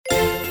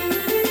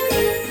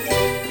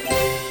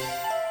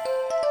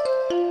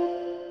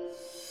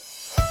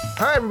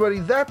Hi everybody,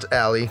 that's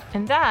Allie.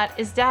 And that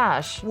is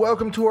Dash,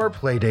 Welcome to our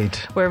Playdate.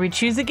 where we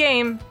choose a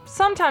game,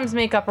 sometimes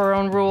make up our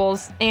own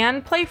rules,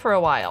 and play for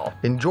a while.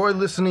 Enjoy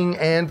listening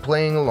and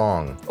playing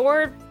along.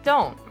 Or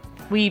don't.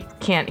 We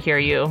can't hear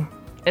you.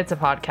 It's a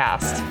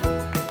podcast.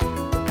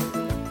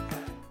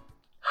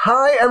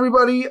 Hi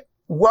everybody,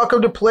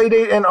 welcome to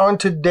Playdate, and on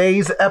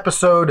today's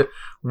episode,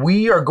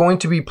 we are going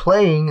to be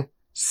playing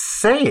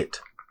Say It,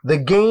 the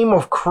game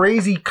of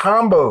crazy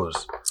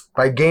combos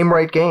by Game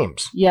Right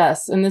Games.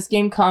 Yes, and this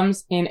game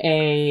comes in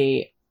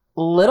a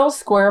little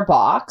square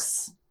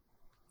box.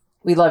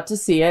 We'd love to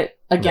see it.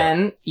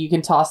 Again, You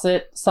can toss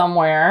it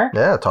somewhere.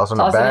 Yeah, toss it in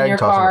a Toss it in bag, your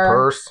toss it in a car.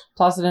 purse.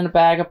 Toss it in a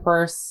bag, a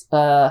purse,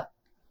 a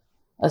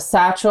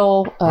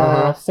satchel,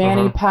 a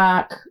fanny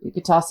pack. You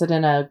could toss it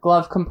in a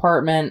glove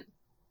compartment.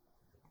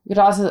 You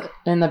could toss it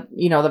in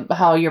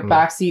how your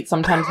back seat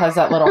sometimes has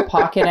that little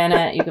pocket in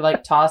it. You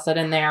could toss it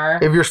in there.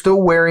 If you're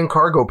still wearing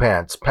cargo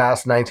pants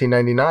past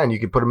 1999, you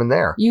could put them in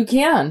there. You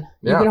can.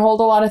 Yeah. You can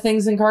hold a lot of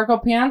things in cargo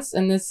pants,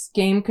 and this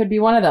game could be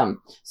one of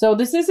them. So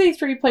this is a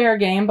 3-player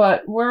game,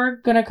 but we're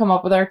going to come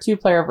up with our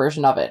 2-player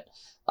version of it.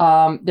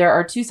 There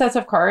are 2 sets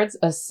of cards,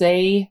 a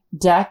Say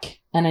deck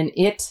and an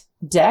It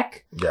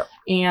deck. Yeah.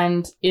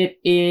 And it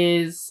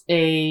is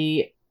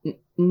a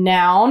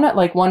noun,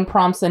 one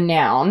prompts a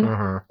noun.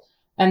 Mm-hmm.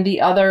 And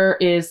the other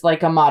is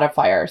a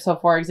modifier. So,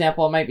 for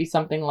example, it might be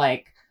something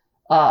like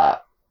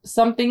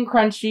something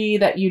crunchy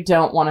that you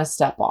don't want to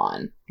step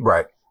on.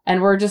 Right.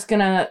 And we're just going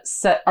to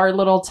set our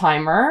little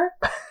timer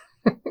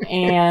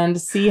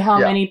and see how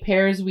many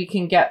pairs we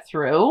can get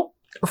through.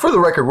 For the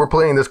record, we're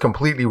playing this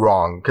completely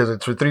wrong because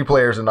it's for 3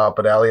 players and up,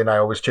 but Allie and I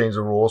always change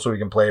the rules so we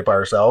can play it by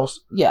ourselves.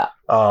 Yeah.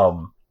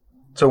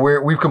 So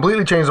we've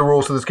completely changed the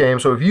rules to this game.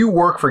 So if you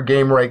work for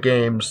Game Right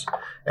Games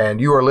and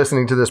you are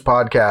listening to this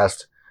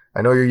podcast,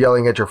 I know you're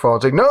yelling at your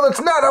phone saying, no,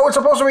 that's not how it's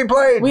supposed to be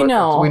played. We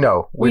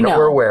know.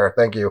 We're aware.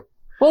 Thank you.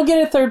 We'll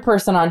get a third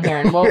person on here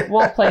and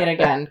we'll play it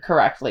again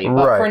correctly.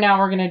 But for now,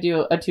 we're going to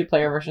do a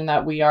 2-player version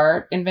that we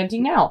are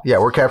inventing now. Yeah,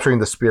 we're capturing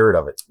the spirit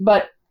of it.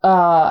 But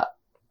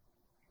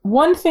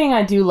one thing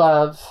I do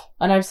love,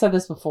 and I've said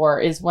this before,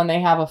 is when they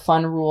have a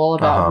fun rule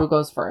about who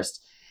goes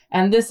first.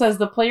 And this says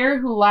the player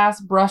who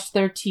last brushed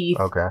their teeth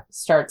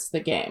starts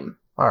the game.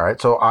 All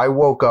right. So I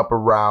woke up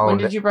around... When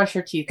did you brush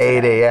your teeth 8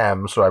 today?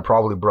 a.m., so I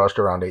probably brushed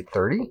around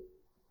 8:30.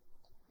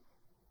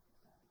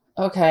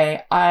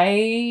 Okay.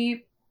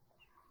 I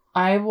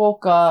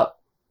woke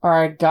up, or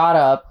I got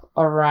up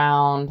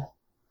around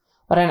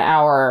about an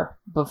hour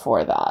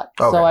before that.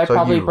 Okay, so I so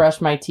probably you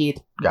brushed my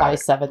teeth by it.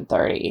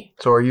 7:30.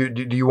 So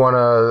do you want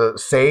to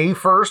say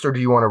first or do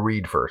you want to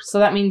read first? So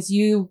that means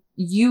you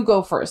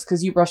go first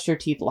because you brushed your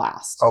teeth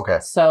last. Okay.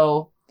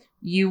 So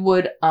you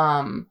would...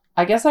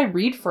 I guess I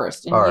read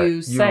first and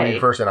you say. You read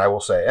first and I will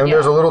say. And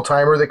there's a little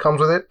timer that comes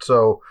with it.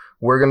 So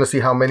we're going to see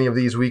how many of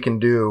these we can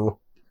do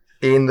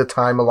in the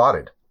time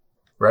allotted.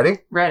 Ready?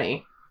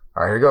 Ready.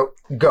 All right, here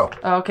we go.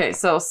 Go. Okay,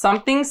 so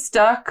something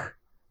stuck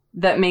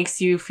that makes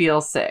you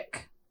feel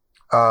sick.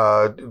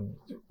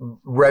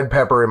 Red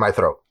pepper in my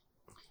throat.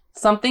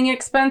 Something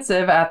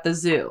expensive at the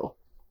zoo.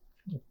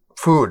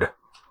 Food.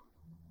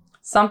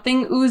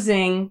 Something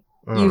oozing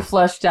you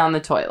flush down the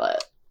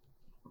toilet.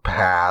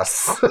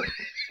 Pass.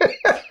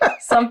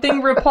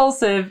 Something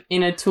repulsive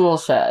in a tool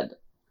shed.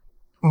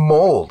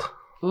 Mold.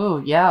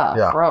 Ooh,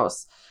 yeah,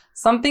 gross.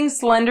 Something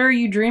slender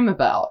you dream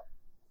about.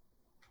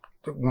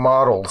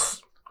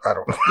 Models. I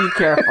don't know. Be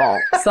careful.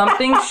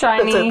 Something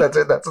shiny. That's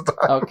it. That's the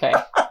time. Okay.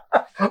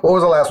 What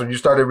was the last one? You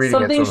started reading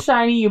Something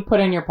shiny you put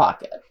in your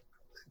pocket.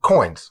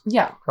 Coins.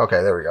 Yeah.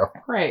 Okay, there we go.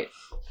 Great.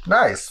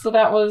 Nice. So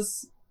that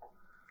was...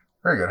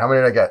 Very good. How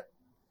many did I get?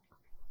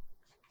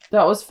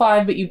 That was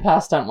 5, but you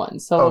passed on 1.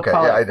 So we'll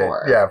call it 4. I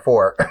did. Yeah,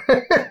 4.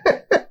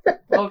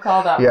 We'll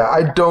call that 4.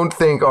 I don't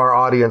think our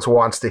audience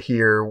wants to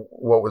hear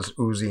what was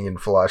oozing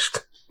and flushed.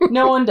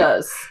 No one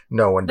does.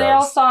 No one does. They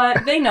all saw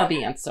it. They know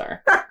the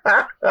answer.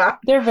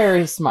 They're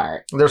very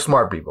smart. They're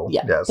smart people.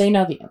 Yeah, yes. They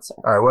know the answer.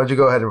 All right, why don't you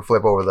go ahead and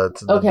flip over the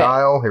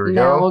dial. Here we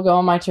go. Now we'll go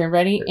on my turn.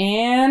 Ready?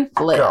 And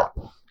flip.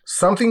 Go.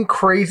 Something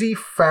crazy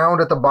found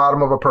at the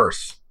bottom of a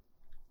purse.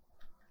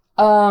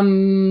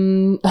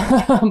 Blood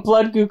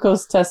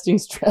glucose testing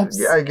strips.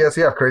 Yeah, I guess,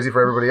 crazy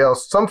for everybody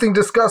else. Something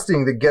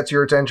disgusting that gets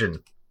your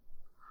attention.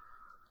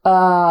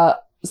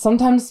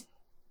 Sometimes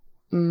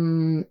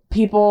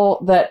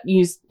people that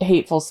use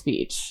hateful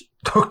speech.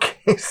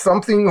 Okay,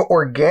 something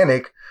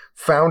organic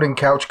found in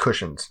couch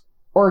cushions.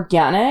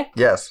 Organic?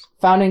 Yes.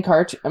 Found in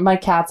my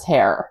cat's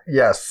hair.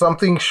 Yes,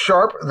 something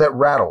sharp that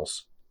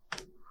rattles.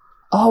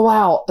 Oh,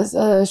 wow.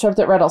 Sharp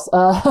that rattles.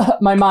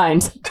 My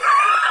mind.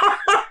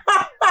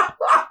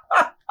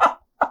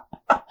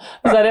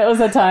 Is that it? Was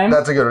that time?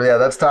 That's a good one. Yeah,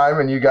 that's time.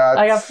 And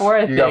I got 4,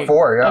 I think. You got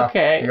 4, yeah.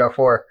 Okay. You got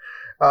 4.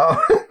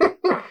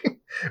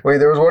 Wait,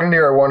 there was one in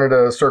here I wanted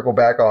to circle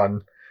back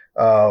on.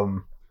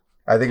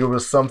 I think it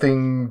was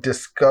something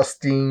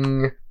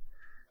disgusting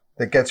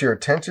that gets your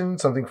attention.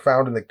 Something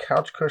found in the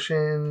couch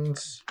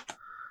cushions.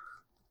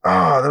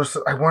 I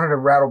wanted to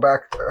rattle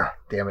back.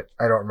 Damn it.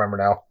 I don't remember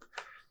now.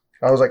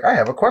 I was like, I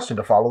have a question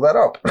to follow that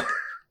up.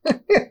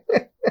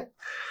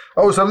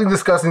 Oh, something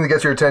disgusting that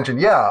gets your attention.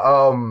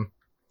 Yeah.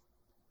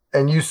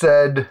 And you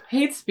said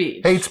hate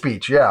speech. Hate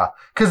speech. Yeah,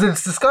 because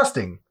it's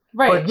disgusting.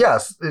 Right. But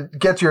yes, it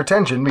gets your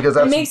attention because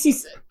that's... It makes you...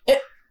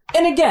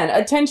 and again,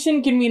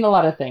 attention can mean a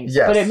lot of things.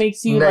 Yes. But it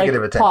makes you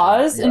Negative like attention.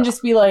 pause and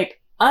just be like,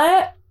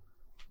 yeah.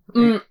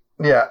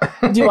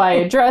 do I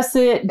address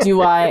it?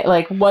 Do I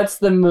like, what's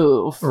the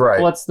move? Right.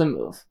 What's the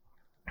move?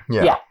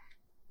 Yeah.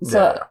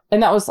 So,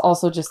 and that was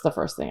also just the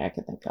first thing I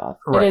could think of.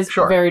 Right, it is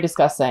very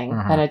disgusting,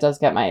 Mhm. and it does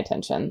get my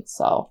attention.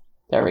 So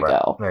there we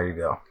go. There you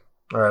go.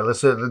 All right,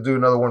 let's do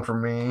another one for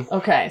me.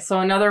 Okay, so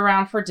another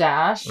round for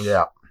Dash.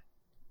 Yeah.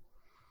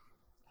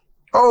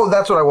 Oh,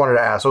 that's what I wanted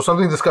to ask. So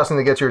something disgusting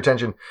that gets your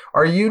attention.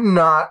 Are you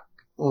not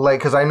like,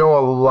 because I know a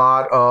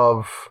lot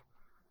of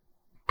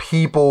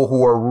people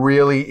who are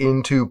really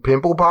into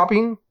pimple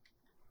popping.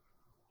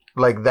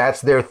 Like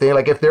that's their thing.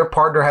 Like if their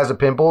partner has a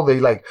pimple, they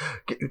like,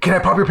 can I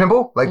pop your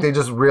pimple? Like they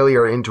just really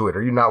are into it.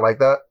 Are you not like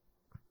that?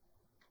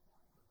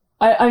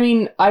 I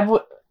mean, I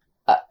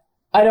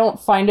don't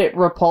find it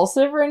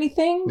repulsive or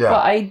anything, but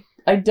I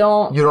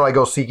don't... You don't like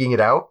go seeking it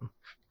out?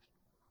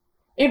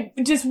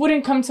 It just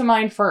wouldn't come to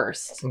mind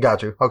first.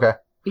 Got you. Okay.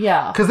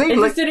 Yeah. Because it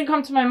just didn't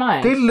come to my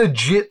mind. They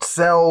legit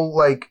sell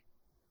like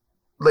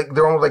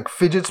their own like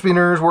fidget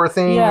spinners were a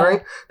thing,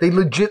 right? They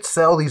legit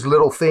sell these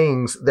little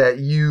things that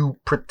you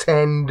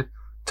pretend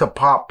to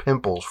pop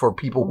pimples for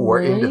people who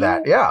are into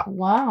that. Yeah.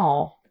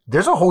 Wow.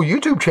 There's a whole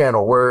YouTube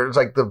channel where it's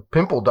like the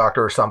pimple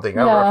doctor or something.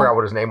 I forgot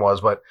what his name was,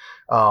 but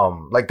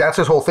like that's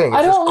his whole thing.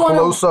 It's just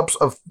close-ups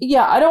of...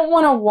 Yeah, I don't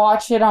want to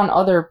watch it on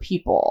other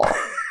people.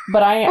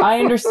 But I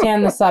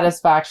understand the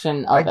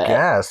satisfaction of it. I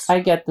guess. I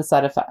get the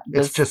satisfaction.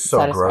 It's just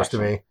so gross to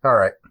me. All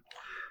right.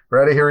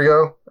 Ready? Here we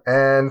go.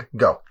 And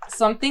go.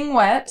 Something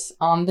wet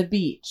on the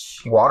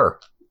beach. Water.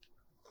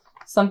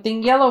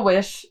 Something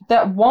yellowish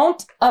that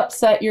won't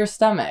upset your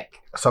stomach.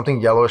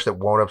 Something yellowish that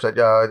won't upset...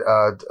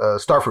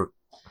 starfruit.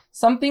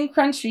 Something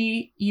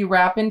crunchy you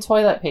wrap in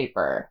toilet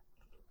paper.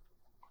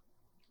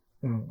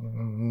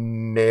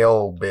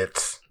 Nail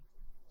bits.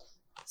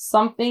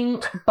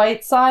 Something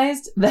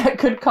bite-sized that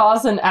could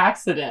cause an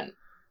accident.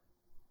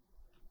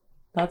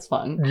 That's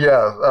fun.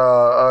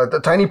 Yeah,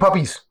 the tiny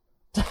puppies.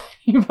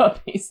 Tiny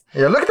puppies.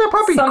 Yeah, look at that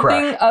puppy Something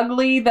crash.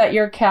 Ugly that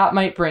your cat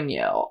might bring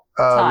you.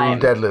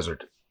 Dead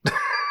lizard.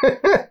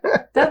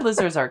 Dead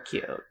lizards are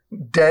cute.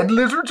 Dead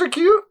lizards are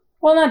cute?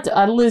 Well,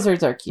 not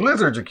lizards are cute.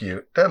 Lizards are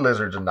cute. Dead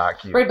lizards are not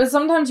cute. Right, but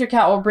sometimes your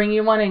cat will bring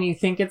you one and you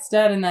think it's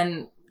dead and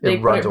then they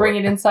bring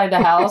it inside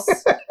the house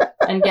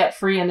and get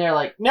free and they're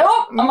like,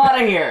 nope, I'm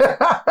out of here.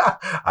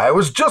 I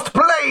was just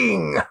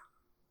playing.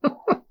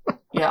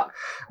 Yeah.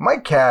 My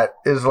cat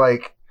is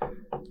like,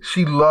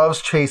 she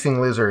loves chasing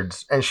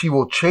lizards and she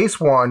will chase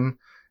one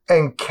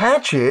and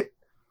catch it,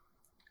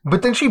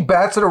 but then she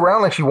bats it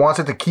around like she wants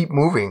it to keep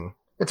moving.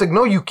 It's like,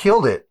 no, you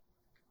killed it.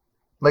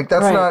 Like,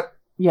 that's not...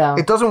 Yeah.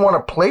 It doesn't want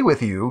to play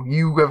with you.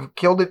 You have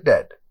killed it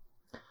dead.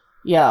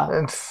 Yeah.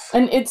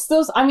 And it's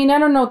those, I mean, I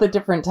don't know the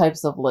different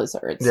types of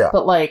lizards,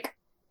 but like,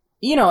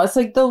 you know, it's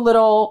like the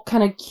little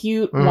kind of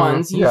cute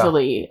ones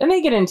usually. And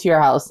they get into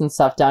your house and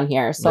stuff down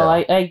here. So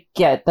I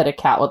get that a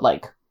cat would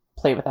like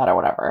play with that or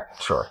whatever.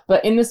 Sure.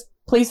 But in this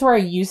place where I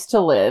used to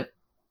live,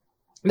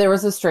 there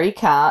was a stray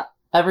cat.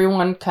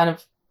 Everyone kind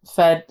of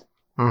fed,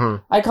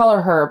 I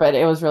call her, but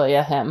it was really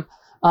a him.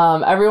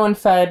 Everyone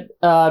fed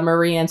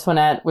Marie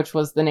Antoinette, which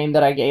was the name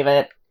that I gave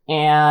it.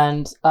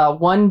 And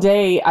one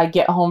day I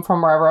get home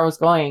from wherever I was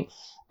going,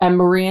 and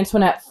Marie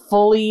Antoinette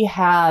fully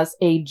has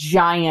a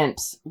giant,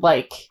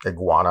 like...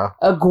 Iguana.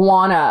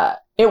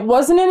 It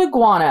wasn't an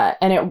iguana,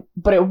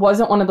 but it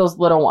wasn't one of those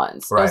little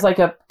ones. Right. It was like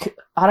I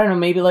don't know,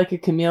 maybe like a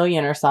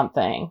chameleon or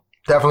something.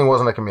 Definitely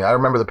wasn't a chameleon. I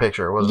remember the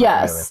picture. It wasn't a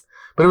chameleon.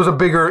 But it was a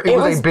bigger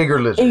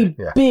lizard.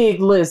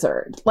 Big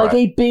lizard. Like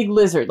a big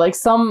lizard. Like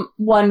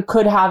someone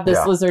could have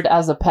this lizard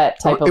as a pet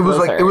type of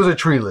lizard. It was a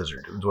tree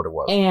lizard, is what it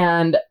was.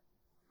 And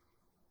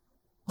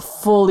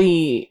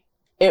fully,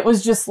 it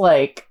was just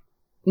like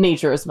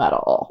nature is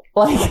metal.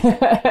 Like,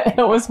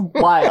 it was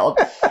wild.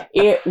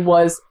 It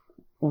was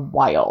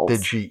wild.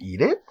 Did she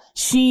eat it?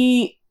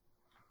 She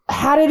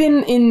had it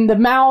in the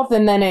mouth,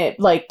 and then it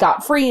like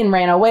got free and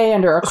ran away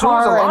under a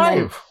car. So it was alive.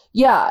 And then,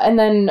 yeah,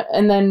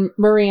 and then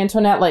Marie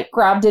Antoinette like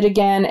grabbed it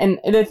again, and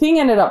the thing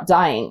ended up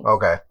dying.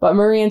 Okay. But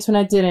Marie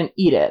Antoinette didn't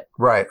eat it.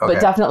 Right. Okay.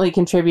 But definitely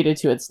contributed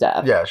to its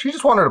death. Yeah, she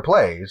just wanted to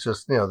play. It's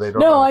just, you know, they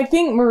don't. No, I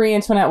think Marie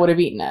Antoinette would have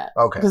eaten it.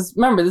 Okay. Because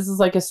remember, this is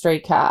like a stray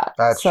cat.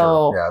 That's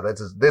true. Yeah, this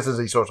is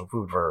a social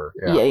food for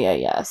her.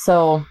 Yeah.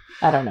 So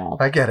I don't know.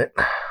 I get it.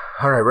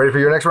 All right, ready for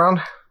your next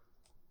round?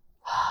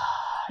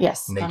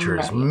 Yes. Nature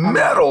is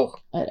metal.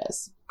 It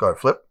is. Go ahead,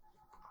 flip.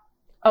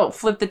 Oh,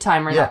 flip the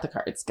timer, not the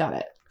cards. Got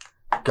it.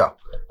 Go.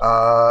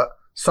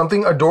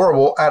 Something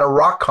adorable at a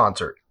rock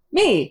concert.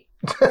 Me.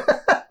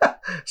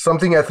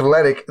 Something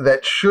athletic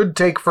that should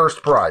take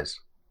first prize.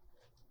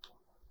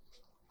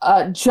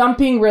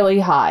 Jumping really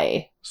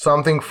high.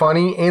 Something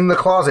funny in the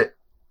closet.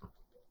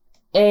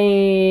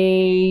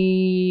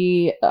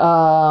 I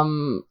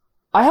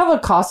have a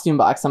costume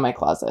box in my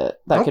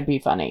closet that could be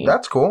funny.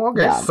 That's cool.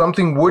 Okay. Yeah.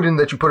 Something wooden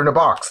that you put in a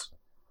box.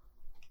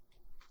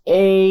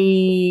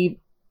 A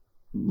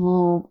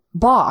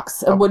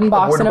box. A wooden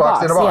box in a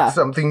box. Yeah.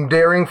 Something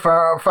daring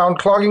found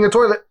clogging a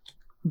toilet.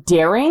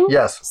 Daring?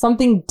 Yes.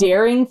 Something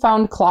daring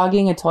found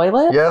clogging a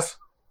toilet? Yes.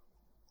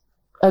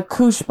 A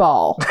koosh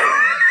ball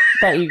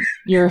that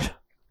your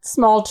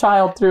small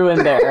child threw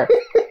in there.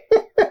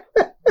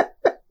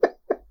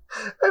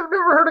 I've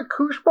never heard a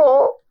koosh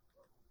ball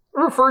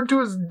referred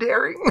to as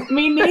daring.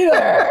 Me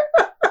neither.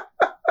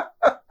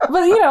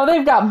 But,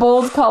 they've got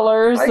bold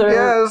colors. I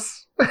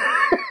guess.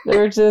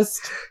 They're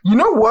just... You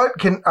know what?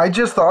 I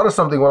just thought of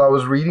something while I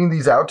was reading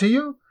these out to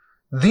you.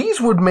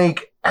 These would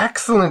make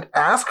excellent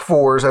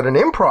ask-fors at an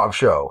improv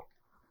show.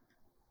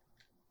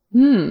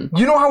 You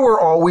know how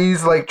we're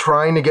always like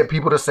trying to get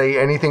people to say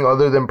anything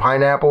other than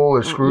pineapple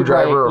or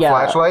screwdriver or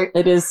flashlight?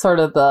 It is sort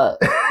of the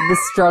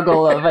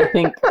struggle of, I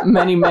think,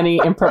 many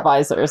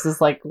improvisers is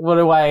like, what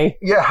do I...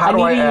 Yeah, how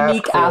do I need a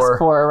unique ask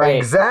for, right?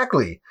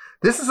 Exactly.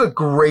 This is a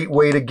great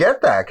way to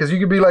get that, because you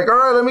could be like, all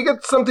right, let me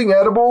get something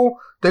edible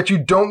that you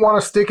don't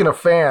want to stick in a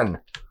fan.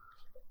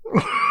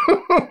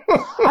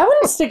 I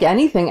wouldn't stick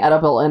anything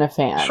edible in a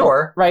fan.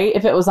 Sure. Right?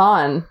 If it was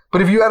on.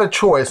 But if you had a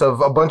choice of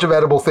a bunch of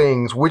edible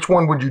things, which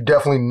one would you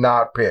definitely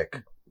not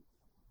pick?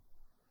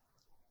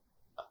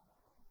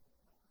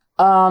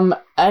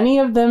 Any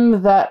of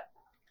them that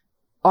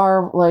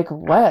are like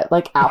wet,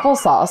 like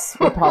applesauce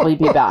would probably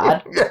be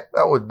bad. Yeah,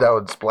 that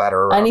would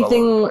splatter around.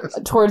 Anything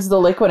towards the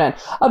liquid end.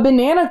 A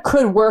banana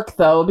could work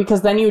though,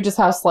 because then you would just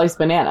have sliced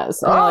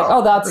bananas. And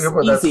you're like,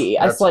 that's easy.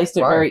 I sliced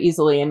it very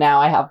easily, and now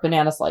I have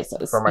banana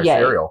slices for my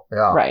cereal.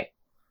 Yeah,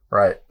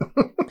 right.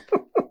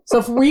 So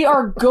if we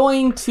are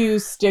going to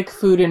stick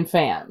food in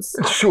fans,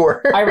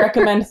 sure, I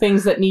recommend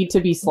things that need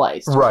to be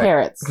sliced. Right,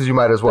 carrots, because you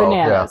might as well.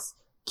 Bananas,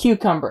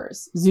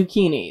 cucumbers,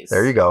 zucchinis.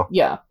 There you go.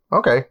 Yeah.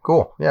 Okay,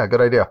 cool. Yeah,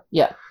 good idea.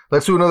 Yeah.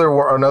 Let's do another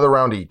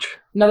round each.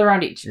 Another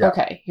round each. Yeah.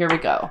 Okay, here we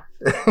go.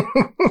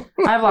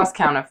 I've lost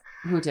count of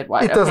who did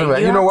what. It doesn't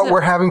matter. You know what?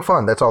 We're having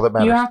fun. That's all that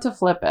matters. You have to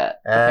flip it.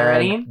 Okay,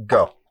 ready?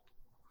 Go.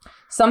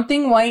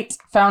 Something white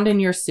found in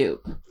your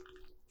soup.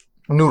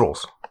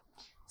 Noodles.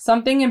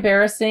 Something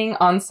embarrassing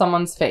on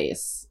someone's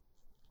face.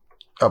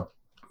 A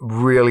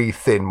really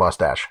thin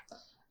mustache.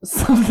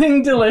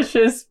 Something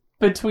delicious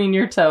between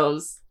your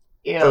toes.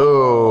 Ew.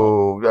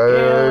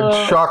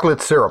 Oh,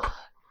 chocolate syrup.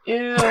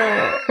 Ew.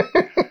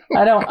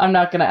 I'm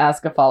not going to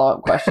ask a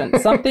follow-up question.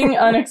 Something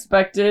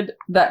unexpected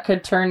that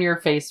could turn your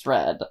face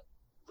red.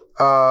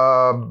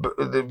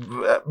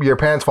 Your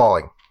pants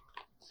falling.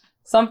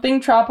 Something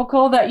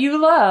tropical that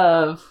you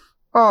love.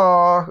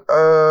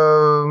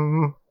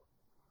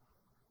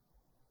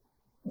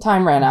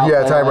 Time ran out.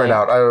 Yeah, time ran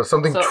out.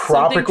 Something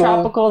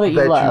tropical that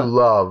you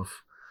love.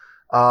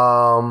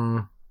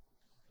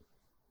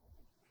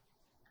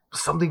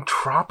 Something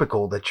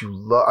tropical that you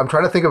love. I'm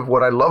trying to think of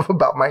what I love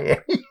about Miami.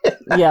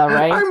 Yeah,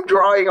 right? I'm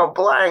drawing a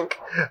blank.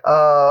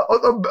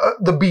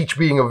 The beach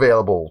being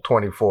available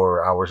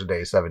 24 hours a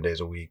day, 7 days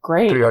a week.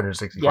 Great.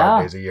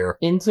 365 days a year.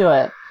 Into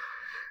it.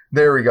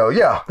 There we go.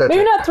 Yeah, that's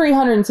Maybe not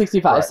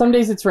 365. Right. Some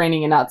days it's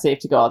raining and not safe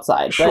to go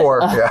outside. Sure,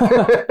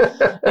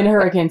 yeah. In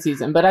hurricane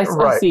season. But I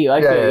see you.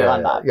 I feel you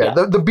on that. Yeah.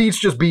 The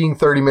beach just being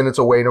 30 minutes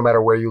away no matter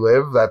where you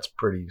live, that's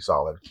pretty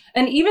solid.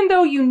 And even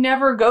though you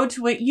never go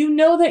to it, you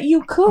know that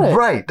you could.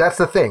 Right. That's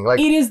the thing. Like,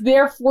 it is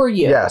there for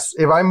you. Yes.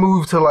 If I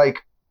moved to,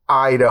 like,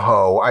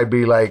 Idaho, I'd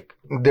be like,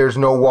 there's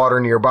no water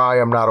nearby.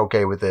 I'm not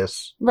okay with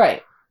this.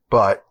 Right.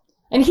 But...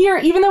 And here,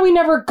 even though we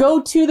never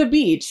go to the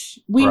beach,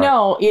 we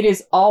know it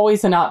is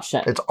always an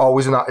option. It's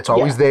always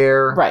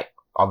there. Right.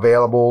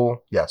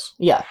 Available. Yes.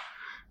 Yeah.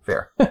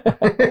 Fair.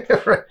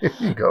 Right. Here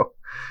you go.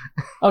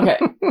 Okay.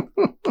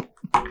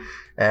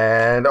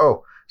 And,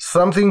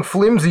 something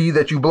flimsy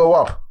that you blow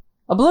up.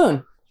 A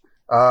balloon.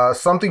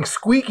 Something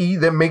squeaky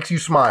that makes you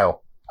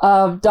smile.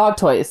 Dog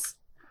toys.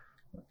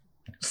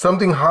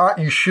 Something hot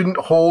you shouldn't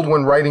hold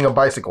when riding a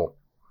bicycle.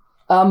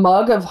 A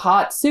mug of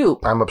hot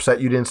soup. I'm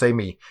upset you didn't say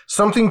me.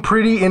 Something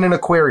pretty in an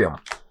aquarium.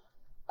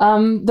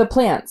 The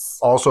plants.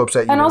 Also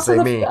upset you didn't say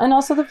me. And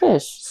also the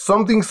fish.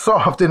 Something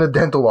soft in a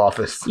dental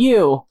office.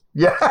 You.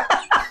 Yeah.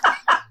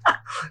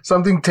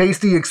 Something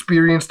tasty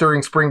experienced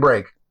during spring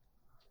break.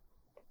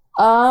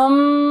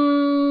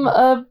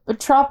 A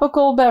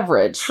tropical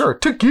beverage. Sure.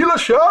 Tequila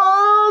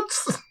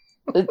shots!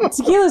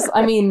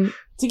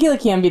 Tequila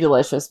can be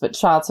delicious, but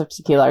shots of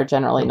tequila are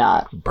generally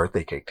not.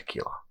 Birthday cake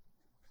tequila.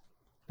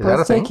 Is that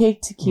a thing? Birthday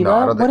cake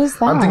tequila? No, what is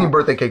that? I'm thinking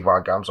birthday cake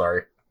vodka. I'm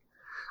sorry.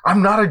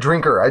 I'm not a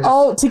drinker.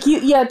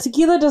 Tequila. Yeah,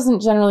 tequila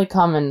doesn't generally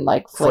come in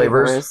like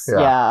flavors.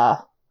 Yeah.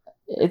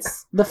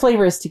 It's the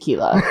flavor is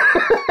tequila.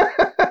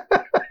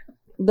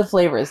 The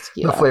flavor is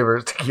tequila. The flavor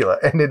is tequila,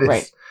 and it is.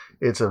 Right.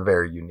 It's a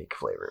very unique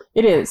flavor.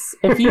 It is.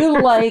 If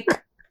you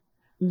like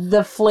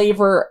the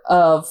flavor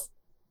of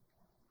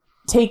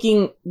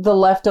taking the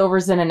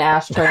leftovers in an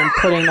ashtray and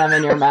putting them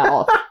in your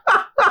mouth,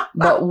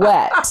 but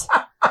wet,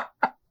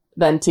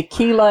 then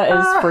tequila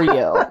is for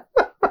you.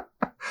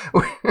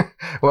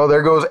 Well,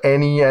 there goes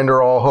any and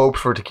or all hopes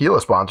for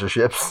tequila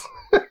sponsorships.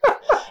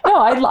 No,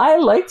 I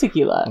like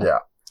tequila. Yeah.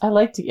 I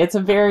like it's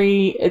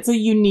a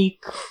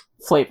unique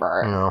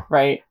flavor,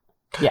 right?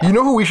 Yeah. You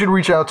know who we should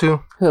reach out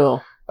to? Who?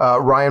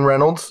 Ryan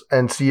Reynolds,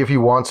 and see if he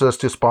wants us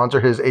to sponsor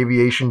his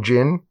aviation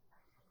gin.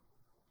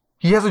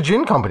 He has a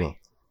gin company.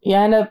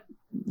 Yeah, and a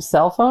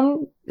cell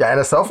phone. Yeah, and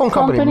a cell phone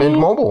company, Mint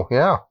Mobile.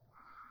 Yeah.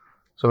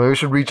 So maybe we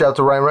should reach out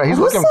to Ryan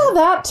Reynolds. Who saw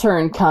that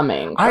turn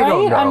coming? I right?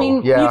 don't know. I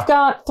mean, you've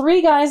got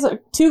 3 guys,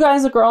 2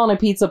 guys, a girl, and a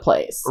pizza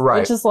place. Right.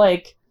 Which is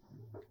like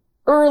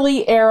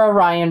early era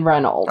Ryan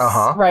Reynolds.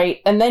 Right?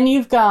 And then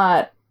you've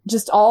got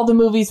just all the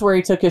movies where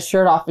he took his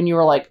shirt off and you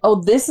were like,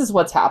 oh, this is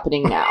what's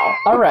happening now.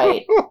 All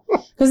right.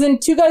 Because in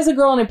 2 Guys, a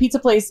Girl, and a Pizza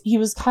Place, he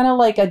was kind of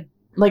like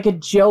a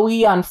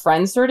Joey on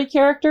Friends sort of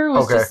character. It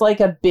was just like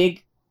a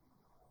big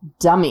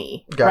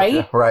dummy. Gotcha.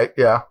 Right? Right,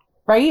 yeah.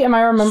 Right? Am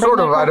I remembering sort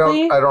of? that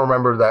correctly? I don't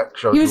remember that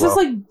show. He was just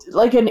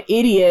like an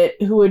idiot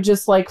who would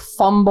just like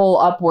fumble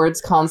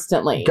upwards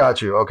constantly.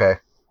 Got you. Okay.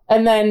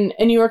 And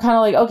you were kind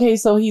of like, okay,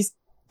 so he's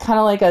kind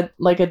of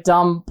like a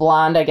dumb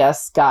blonde, I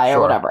guess, guy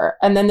or whatever.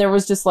 And then there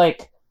was just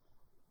like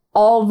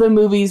all the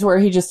movies where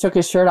he just took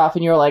his shirt off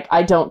and you were like,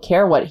 I don't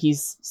care what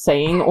he's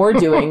saying or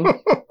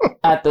doing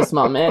at this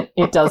moment.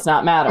 It does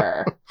not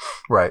matter.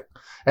 Right.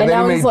 And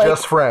then he made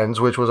Just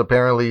Friends, which was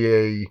apparently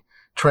a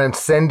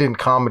transcendent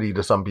comedy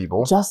to some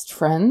people. Just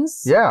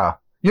Friends? Yeah.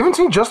 You haven't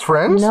seen Just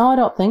Friends? No, I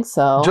don't think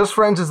so. Just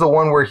Friends is the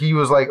one where he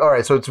was like, all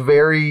right, so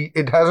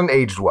it hasn't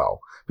aged well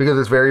because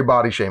it's very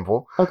body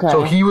shameful. Okay.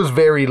 So he was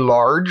very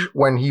large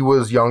when he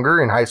was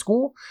younger in high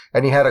school,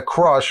 and he had a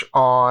crush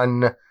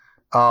on,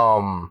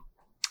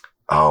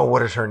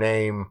 what is her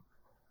name?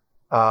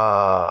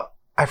 I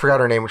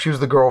forgot her name. She was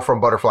the girl from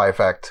Butterfly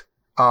Effect.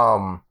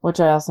 Which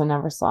I also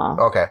never saw.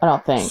 Okay. I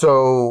don't think.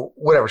 So,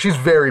 whatever. She's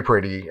very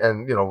pretty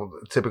and,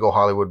 typical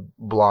Hollywood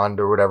blonde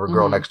or whatever,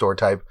 girl next door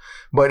type.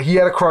 But he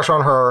had a crush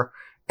on her,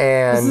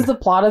 and... This is the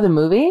plot of the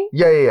movie?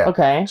 Yeah.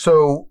 Okay.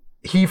 So,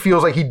 he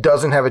feels like he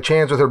doesn't have a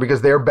chance with her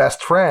because they're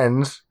best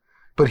friends,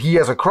 but he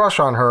has a crush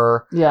on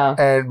her.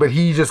 Yeah. But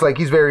he's just like,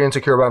 he's very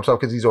insecure about himself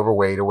because he's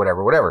overweight or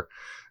whatever.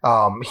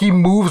 He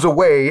moves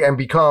away and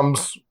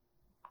becomes...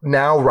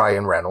 now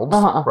Ryan Reynolds,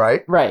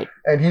 right? Right.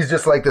 And he's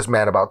just like this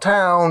man about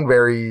town,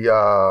 very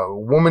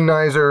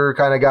womanizer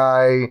kind of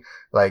guy,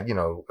 like,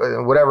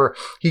 whatever.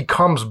 He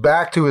comes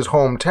back to his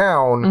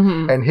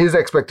hometown and his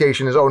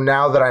expectation is, oh,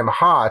 now that I'm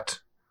hot,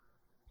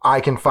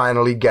 I can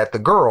finally get the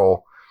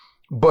girl.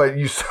 But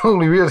you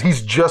suddenly realize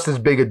he's just as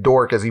big a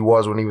dork as he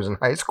was when he was in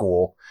high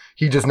school.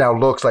 He just now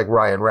looks like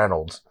Ryan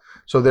Reynolds.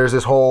 So there's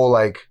this whole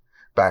like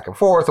back and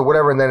forth or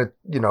whatever, and then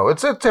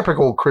it's a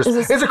typical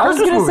Christmas. It's a Christmas movie. I was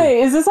going to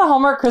say, is this a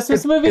Hallmark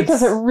Christmas movie?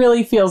 Because it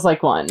really feels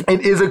like one.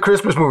 It is a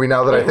Christmas movie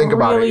now that I think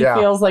about it. It really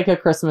feels like a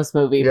Christmas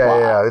movie.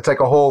 Yeah. It's like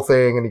a whole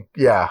thing, and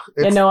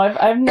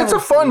I've never. It's a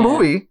fun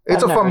movie.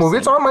 It's a fun movie.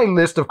 It's on my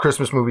list of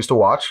Christmas movies to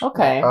watch.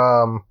 Okay.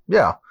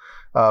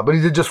 But he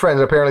did Just Friends.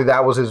 Apparently,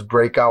 that was his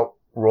breakout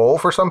role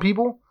for some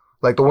people,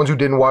 like the ones who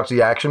didn't watch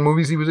the action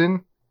movies he was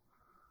in.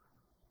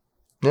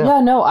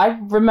 Yeah. No, I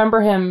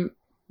remember him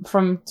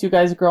from 2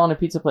 Guys, a Girl, and a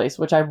Pizza Place,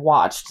 which I've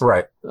watched.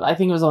 Right. I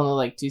think it was only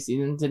like 2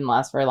 seasons, didn't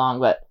last very long,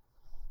 but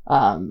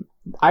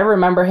I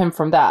remember him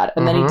from that.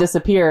 And then he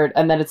disappeared,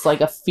 and then it's like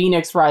a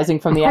phoenix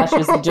rising from the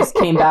ashes. He just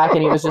came back,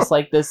 and he was just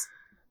like this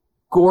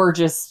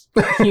gorgeous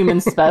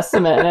human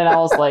specimen. And I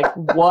was like,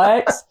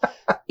 what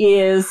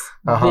is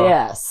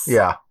this?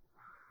 Yeah.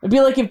 It'd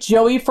be like if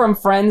Joey from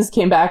Friends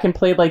came back and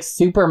played like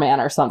Superman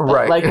or something.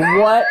 Right. Like,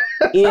 what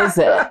is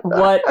it?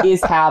 What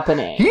is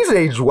happening? He's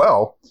aged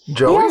well,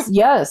 Joey.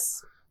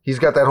 Yes. He's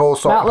got that whole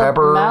salt and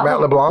pepper, Matt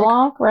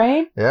LeBlanc.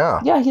 Right?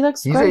 Yeah. Yeah, he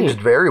looks great. He's aged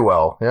very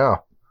well, yeah.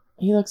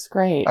 He looks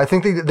great. I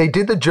think they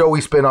did the Joey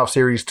spinoff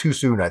series too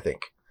soon, I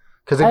think.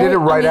 Because they did it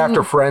right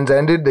after Friends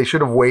ended. They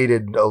should have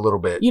waited a little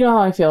bit. You know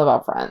how I feel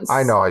about Friends.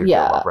 I know how you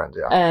feel about Friends,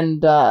 yeah.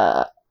 And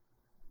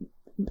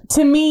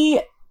to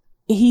me,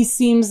 he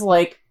seems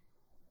like,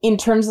 in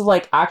terms of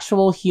like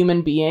actual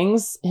human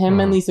beings,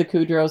 him and Lisa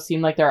Kudrow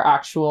seem like they're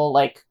actual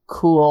like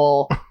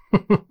cool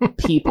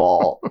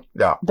people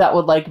that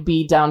would like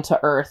be down to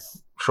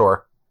earth.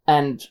 Sure.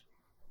 And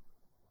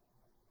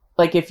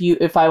like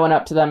if I went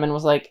up to them and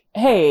was like,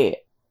 "Hey,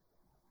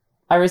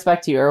 I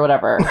respect you" or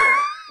whatever,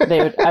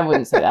 I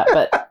wouldn't say that,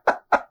 but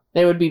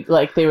they would be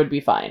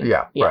fine.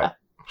 Yeah. Right.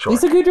 Sure.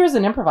 Lisa Kudrow is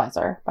an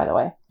improviser, by the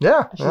way.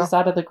 Yeah. She's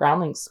out of the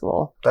Groundling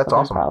School. That's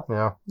awesome.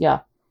 Improv. Yeah.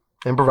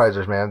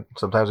 Improvisers, man.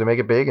 Sometimes they make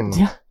it big, and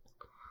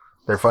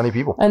they're funny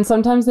people. And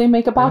sometimes they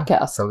make a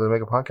podcast. Sometimes they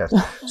make a podcast.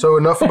 So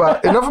enough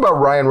about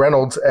Ryan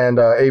Reynolds and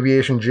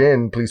Aviation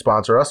Gin. Please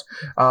sponsor us.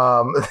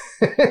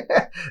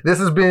 This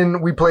has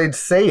been, we played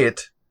Say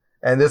It,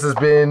 and this has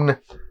been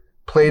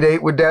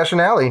Playdate with Dash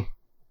and Allie.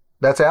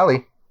 That's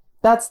Allie.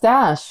 That's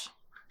Dash.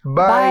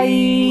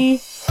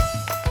 Bye.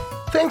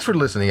 Thanks for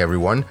listening,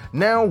 everyone.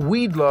 Now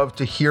we'd love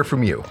to hear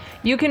from you.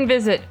 You can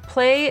visit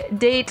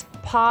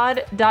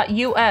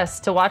playdatepod.us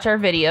to watch our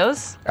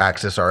videos,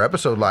 access our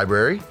episode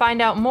library,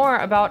 find out more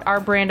about our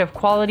brand of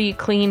quality,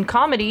 clean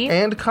comedy,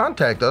 and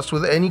contact us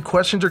with any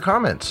questions or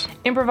comments.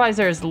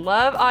 Improvisers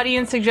love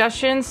audience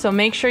suggestions, so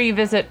make sure you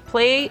visit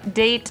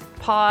playdatepod.us.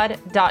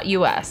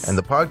 SoCircusPod.us. And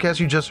the podcast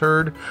you just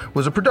heard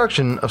was a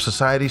production of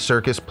Society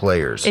Circus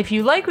Players. If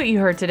you like what you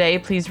heard today,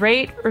 please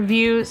rate,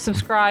 review,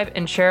 subscribe,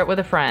 and share it with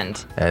a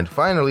friend. And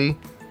finally,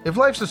 if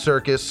life's a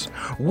circus,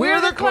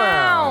 we're the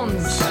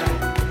clowns!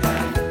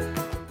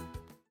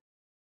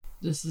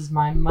 This is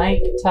my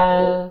mic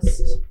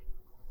test.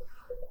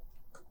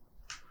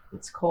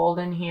 It's cold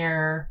in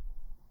here.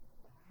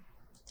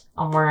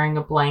 I'm wearing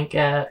a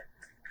blanket.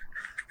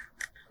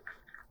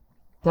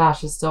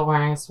 Dash is still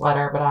wearing a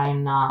sweater, but I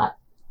am not.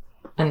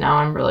 And now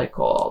I'm really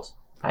cold.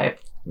 I've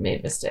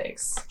made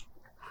mistakes.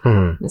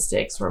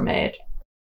 Mistakes were made.